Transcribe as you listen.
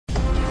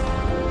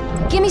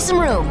Give me some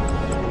room.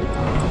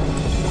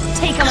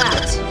 Take him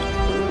out.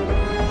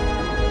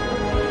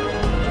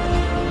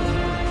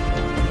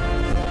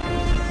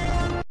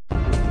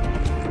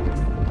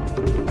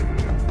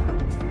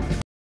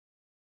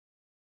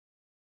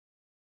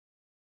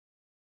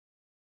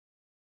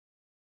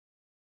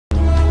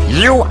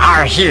 You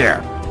are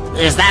here.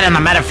 Is that in the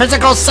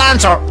metaphysical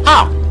sense or...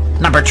 Oh,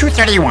 number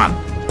 231,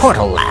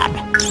 Portal Lab.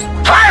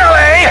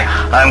 Finally!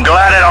 I'm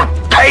glad I don't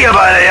pay you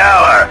by the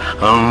hour.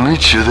 I'll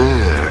meet you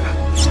there.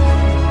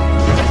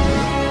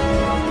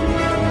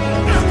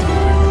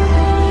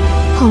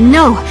 Oh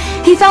no!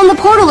 He found the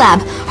Portal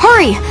Lab!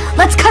 Hurry!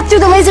 Let's cut through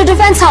the laser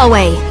defense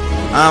hallway!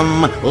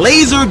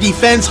 Laser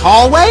defense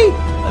hallway?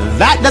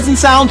 That doesn't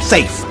sound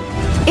safe.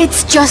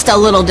 It's just a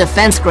little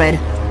defense grid.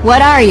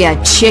 What are you,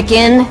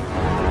 chicken?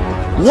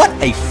 What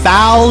a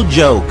foul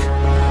joke.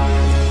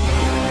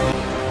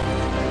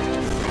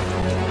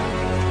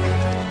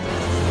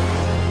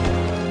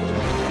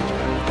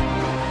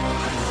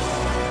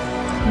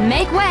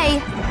 Make way!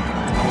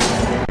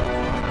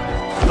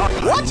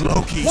 What?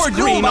 Loki's More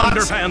green Doombots?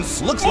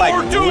 underpants! Looks More like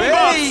way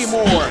Doombots!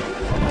 more.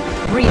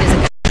 Reed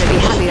isn't gonna be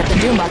happy that the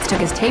Doombots took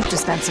his tape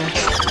dispenser.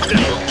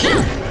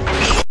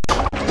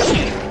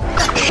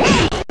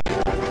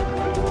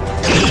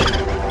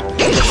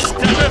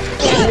 Step it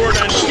forward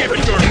and give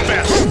it your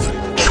best!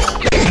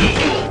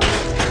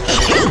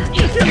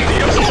 Give me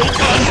a full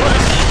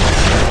conquest!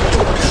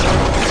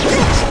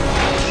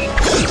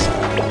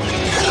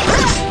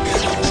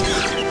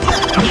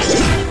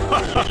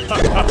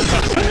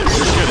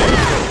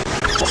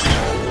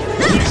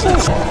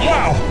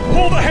 Wow!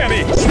 Pull the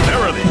hammy!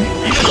 Verily,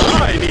 even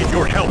I need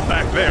your help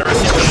back there,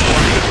 Secret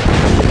Squad.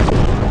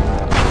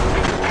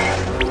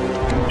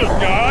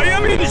 I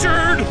am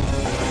injured!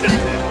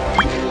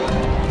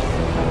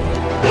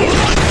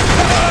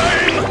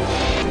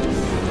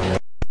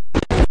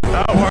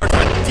 Thou art a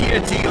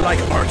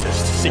deity-like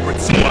artist, Secret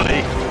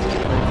Squatty.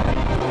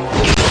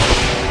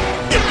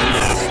 It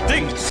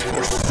stinks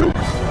for soup.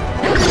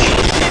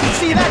 Didn't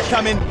see that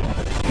coming.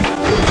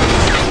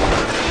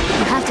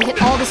 You have to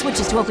hit all the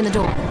switches to open the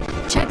door.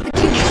 Check the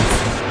cubics.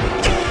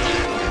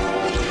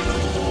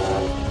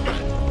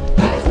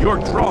 Your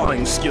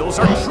drawing skills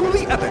are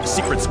truly epic,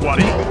 Secret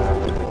Squatty.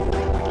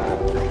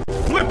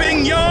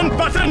 Flipping yon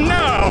button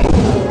now!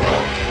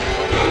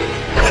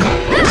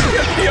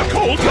 Give me a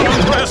cold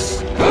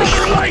compress!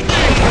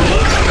 Lightning!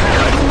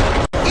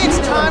 It's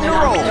time to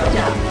roll.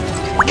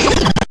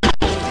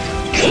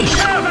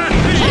 Have at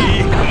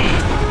thee!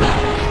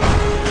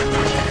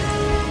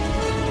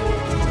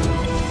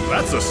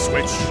 That's a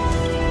switch.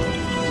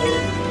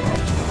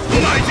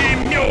 Mighty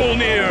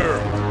Mjolnir!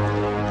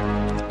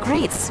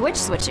 Great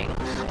switching.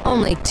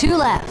 Only 2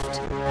 left.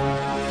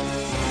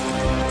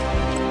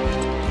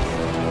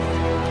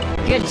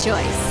 Good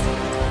choice.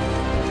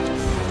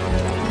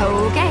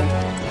 Okay.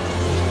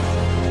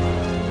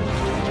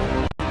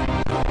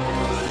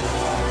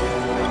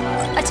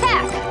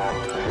 Attack!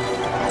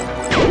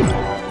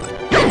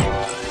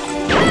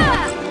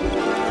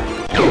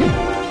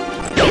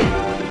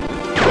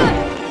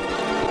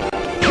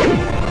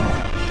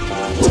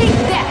 Take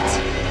that!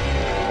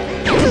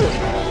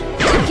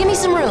 Give me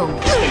some room.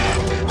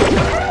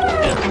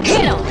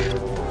 Hit him!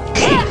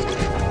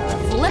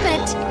 Flip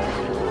it!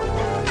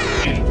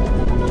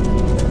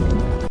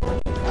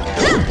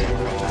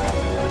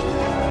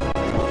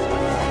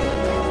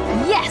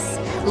 Yes!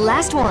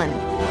 Last one.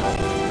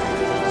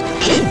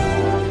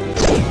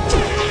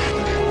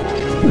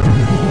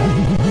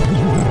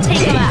 Take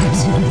him out!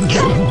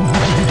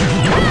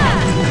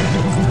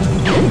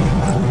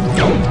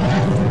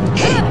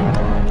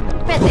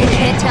 Bet they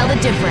can't tell the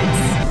difference.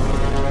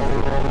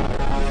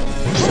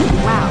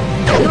 Wow,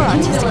 your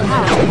artistic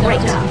powers are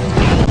great.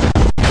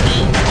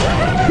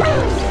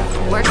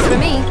 Works for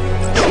me.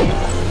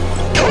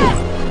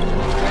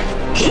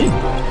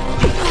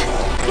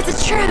 It's a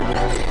trap.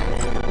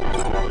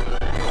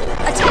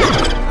 Attack!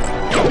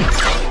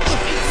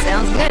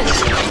 Sounds good.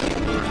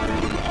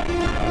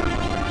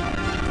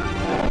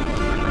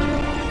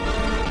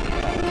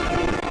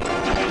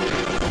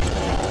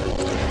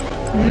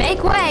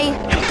 Make way.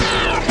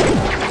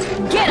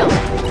 Get him.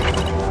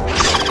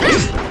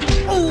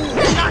 Ooh,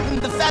 knocking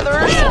the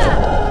feathers.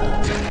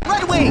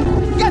 Red Wing,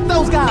 get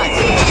those guys.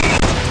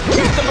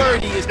 The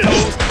birdie is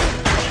toast.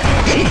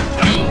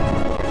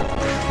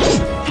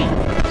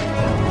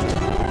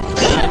 I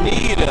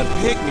need a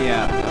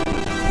pick-me-up.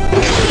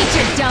 Eat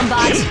your dumb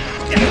bot.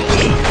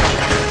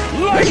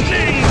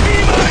 Lightning, be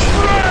my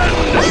friend!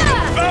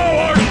 Thou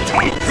art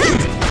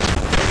toast!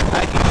 I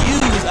could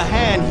use a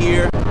hand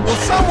here. Will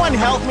someone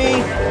help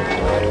me?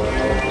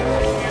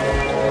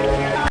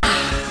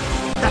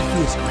 That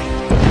feels great.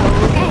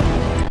 Okay.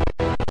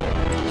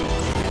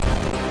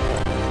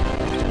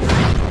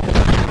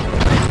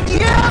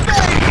 Yeah,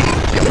 baby!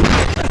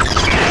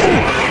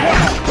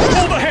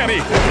 Pull the hammy!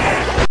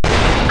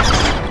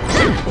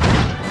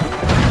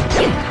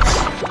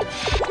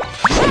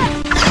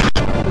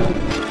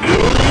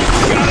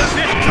 Got a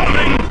hit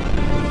coming!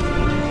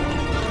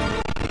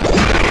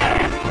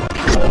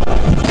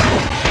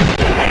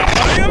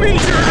 I am in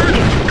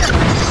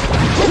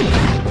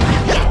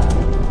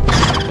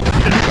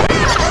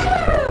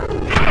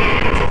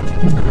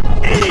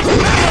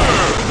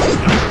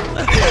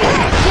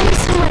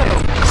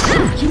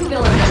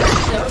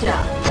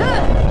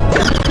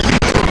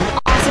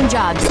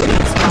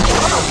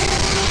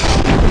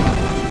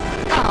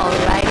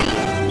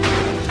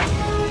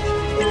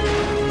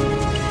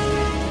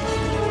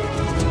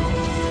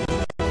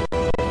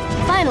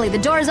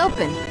door's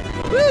open.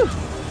 Whew!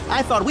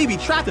 I thought we'd be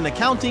trapped in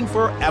accounting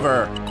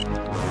forever.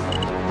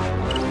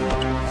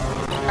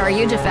 Are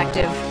you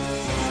defective?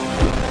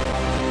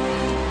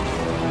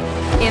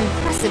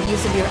 Impressive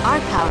use of your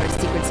art powers,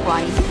 Secret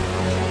Squatty.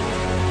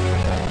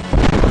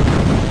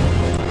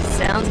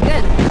 Sounds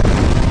good.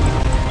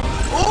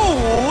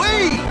 Oh,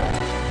 wait!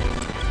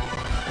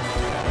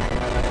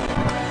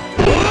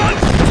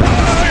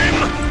 Time!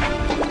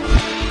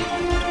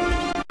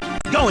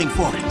 Going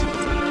for it.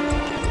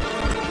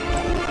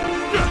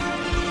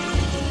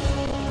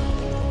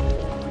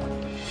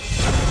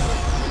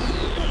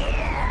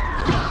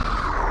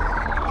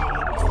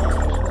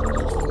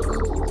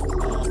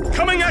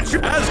 Coming at you!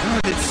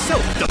 Asgard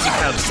itself doesn't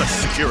have such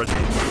security.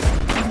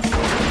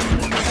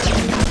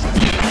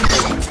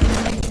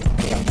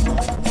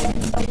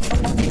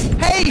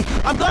 Hey,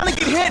 I'm gonna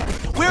get hit!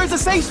 Where's the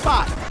safe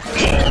spot?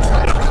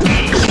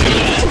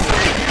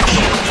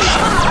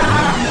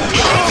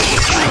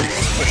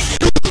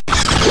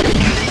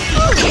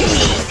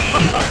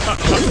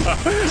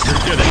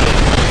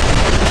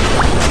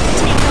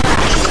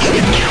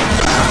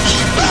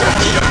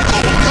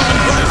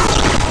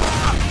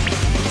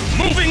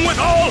 Moving with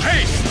all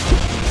haste!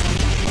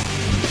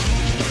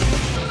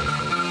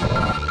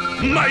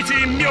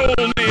 Mighty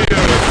Mjolnir!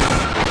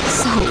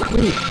 So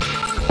weak.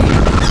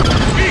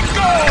 Be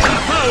gone,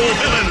 foul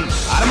villains!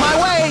 Out of my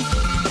way!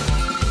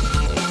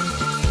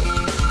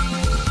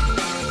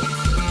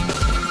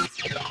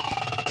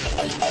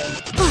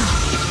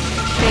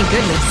 Thank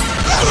goodness.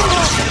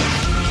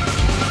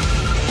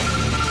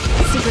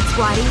 Secret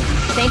Squatty,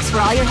 thanks for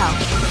all your help.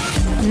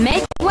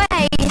 Make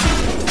way!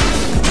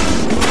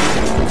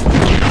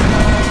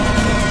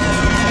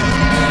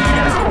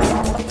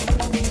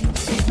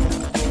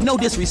 No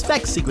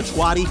disrespect, Secret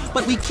Squatty,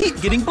 but we keep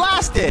getting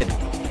blasted! Okay.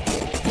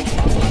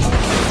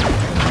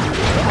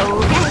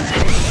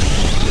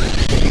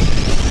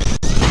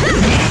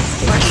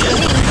 Works for me.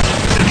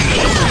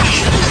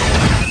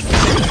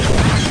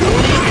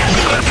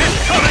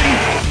 Coming!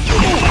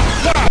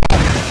 Wow!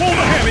 Hold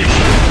the hammy!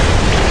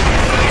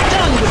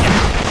 Done with it!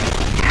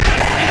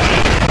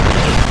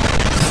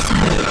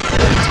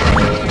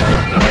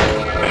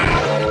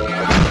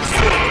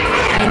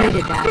 I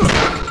needed that.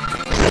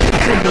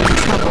 Could be in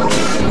trouble.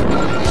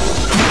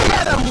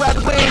 Get him, Red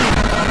Wing!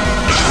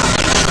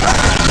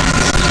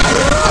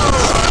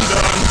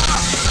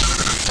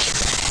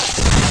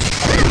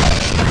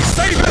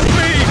 Save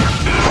me!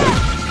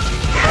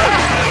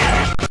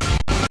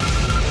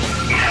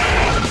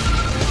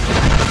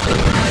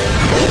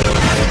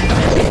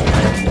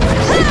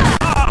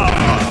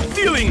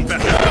 Feeling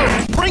better!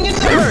 Bring in the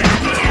hurt!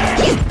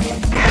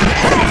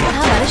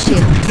 How about a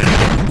shield?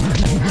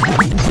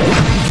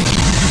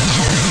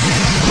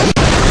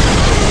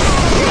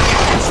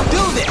 Let's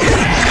do this!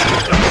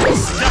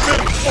 Step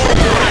it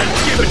forward and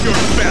give it your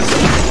best!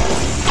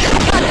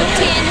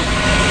 Tin!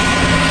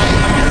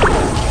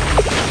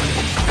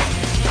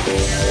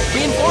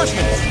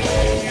 Reinforcements!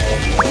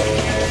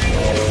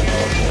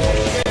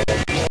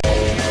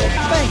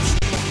 Thanks!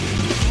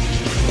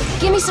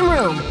 Give me some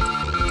room.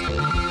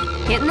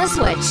 Hitting the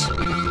switch.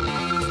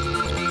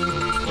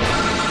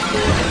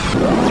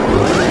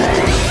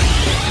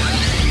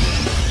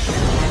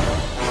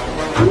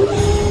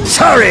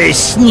 Sorry,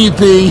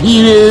 sneaky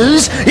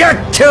heroes. You're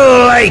too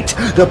late.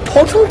 The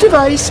portal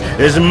device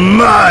is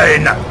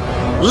mine.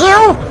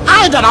 You?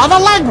 I did all the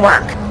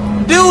legwork.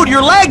 Dude,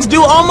 your legs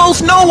do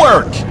almost no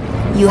work!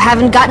 You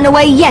haven't gotten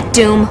away yet,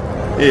 Doom.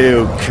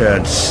 You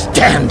can't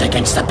stand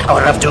against the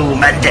power of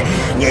Doom and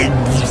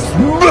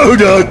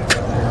Modok.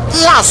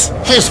 Yes,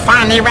 he's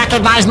finally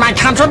recognized my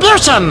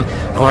contribution.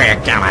 We're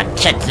gonna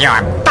kick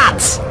your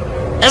butts.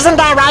 Isn't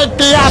that right,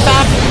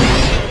 BFF?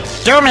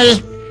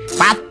 Doomy.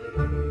 What?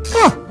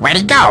 Oh, where'd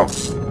he go?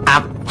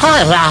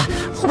 Hey,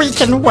 we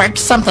can work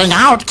something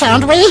out,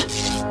 can't we?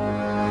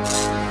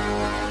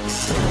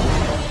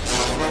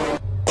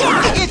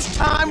 It's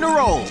time to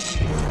roll!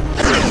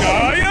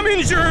 I am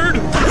injured!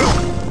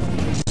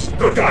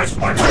 Good guys,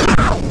 my toast.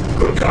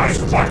 Good guys,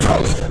 my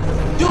toast.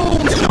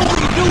 Doom,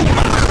 Snowy Doom!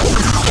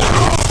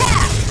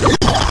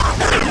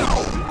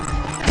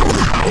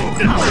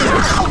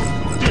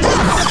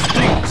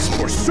 Thanks,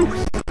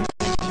 forsooth!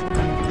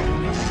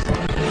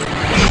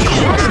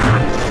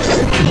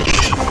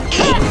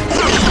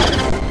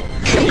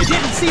 You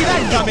didn't see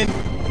that coming!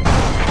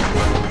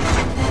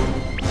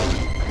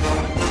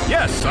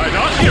 Yes, I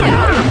not hear you!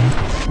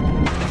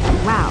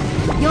 Wow,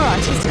 your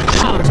artistic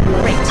powers are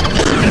great.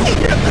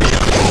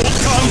 Hold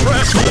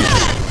compress!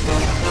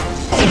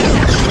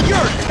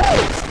 You're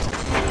toast!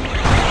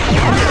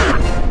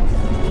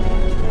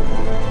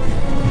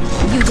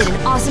 You did an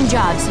awesome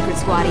job, Secret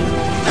Squatty. Ooh,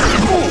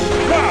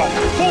 wow!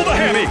 Hold the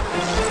hammy!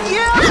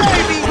 Yeah,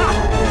 baby!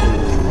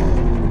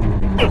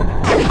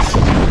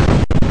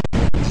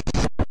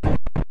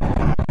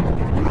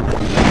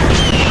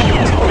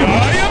 I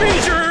am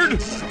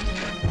injured!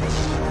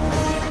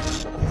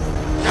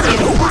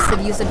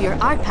 Impressive use of your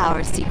art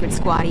powers, Secret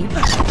Squatty.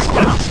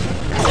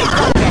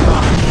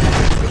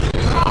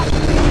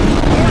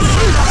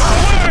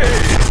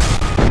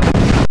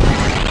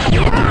 Away!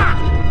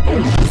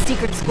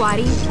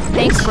 Squatty.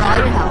 Thanks for all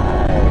your help.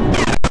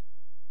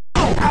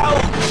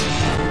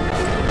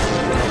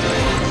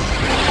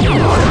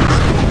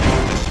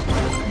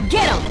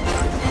 Get him!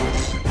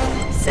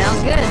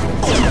 Sounds good.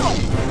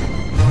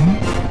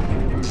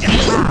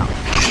 Wow,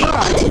 your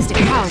artistic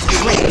powers are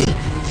great.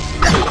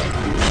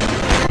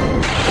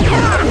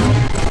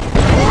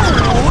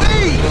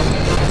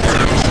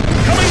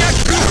 Coming at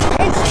you,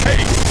 post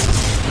haste!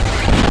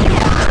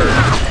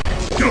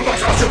 You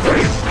must also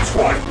bring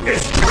squad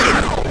is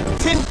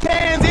Tin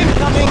cans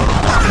incoming!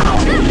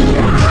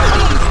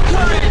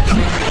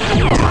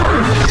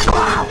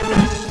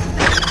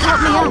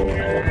 Help me up.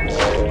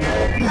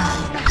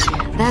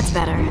 That's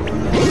better.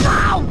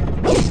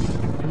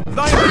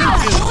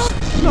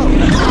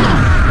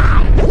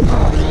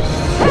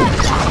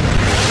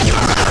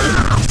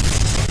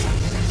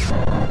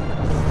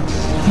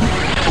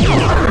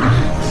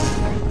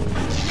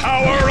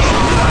 Power of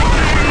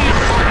lightning!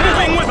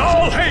 Moving with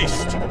all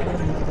haste!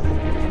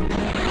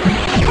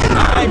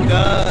 I'm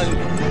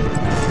done.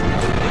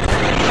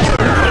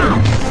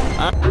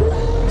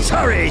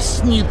 sorry,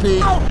 Snoopy.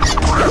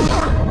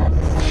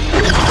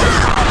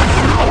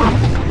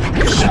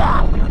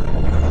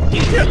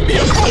 Get me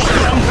a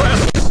Pokemon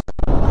breath!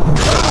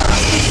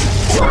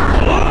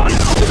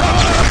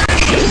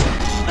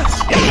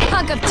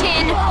 Hunk of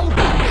tin!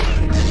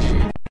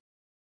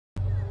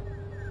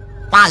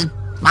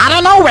 I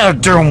don't know where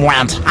Doom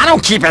went. I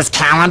don't keep his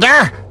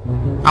calendar.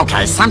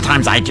 Okay,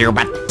 sometimes I do,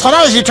 but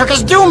today he took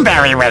his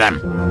Doomberry with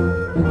him.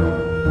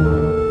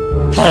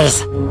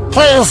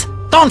 Please,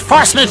 don't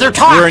force me to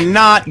talk. We're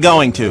not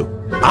going to.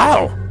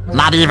 Oh,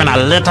 not even a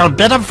little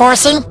bit of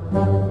forcing?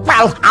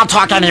 Well, I'll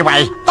talk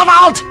anyway. The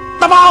vault!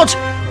 The vault!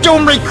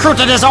 Doom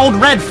recruited his old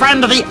red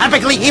friend, the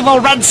epically evil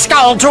Red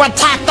Skull, to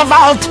attack the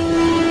vault!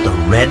 The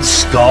Red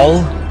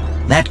Skull?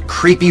 That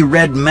creepy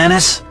red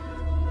menace?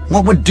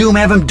 What would Doom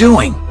have him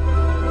doing?